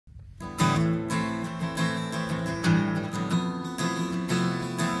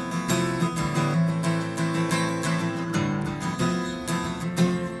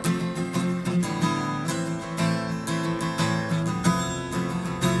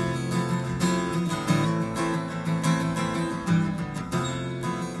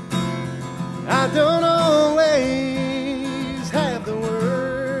don't always have the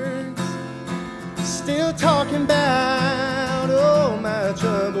words, still talking about all my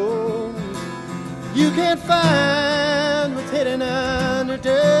troubles. You can't find what's hidden under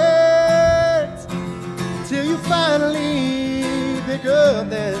dirt till you finally pick up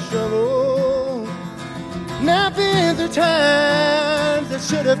that shovel. And I've been through times that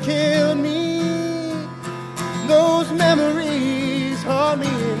should have killed me. Those memories haunt me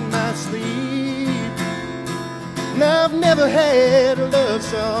in my sleep. And I've never had a love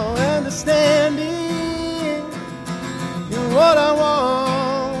so understanding. You're what I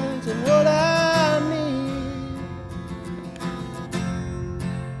want and what I need.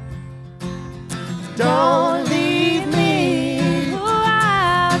 Don't leave me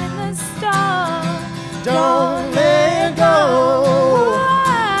out in the storm. Don't let go.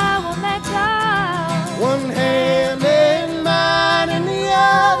 I won't let go. One hand in mine and the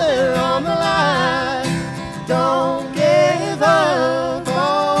other on the line. Don't give up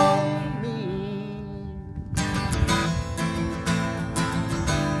on me.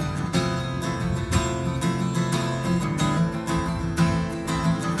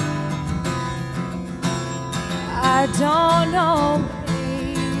 I don't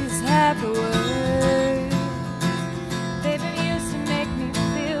always have the words. They've been used to make me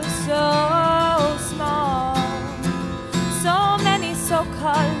feel so small. So many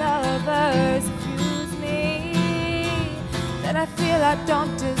so-called lovers accuse me that I feel I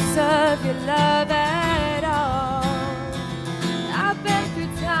don't deserve your love at all. I've been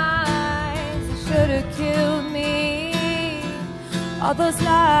through times that should have killed me. All those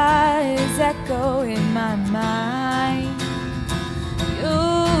lies echo in my mind.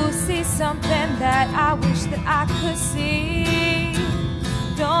 You see something that I wish that I could see.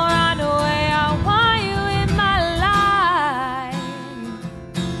 Don't run away, I want you in my life.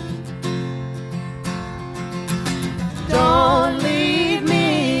 Don't leave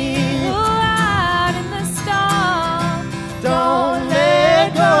me out in the storm. Don't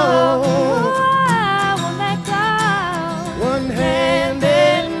let go. I won't let go. One hand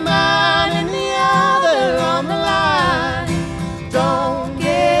in mine and the other on the line. Don't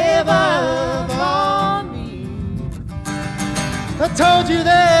give up on me. I told you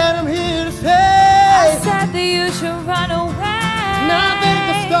that I'm here to stay. I said that you should run away. And I thank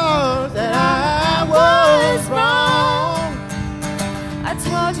the stars that I was wrong. I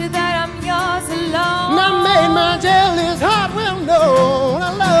told you that I'm yours alone. And I made my jealous heart well known. I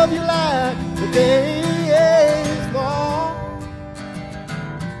love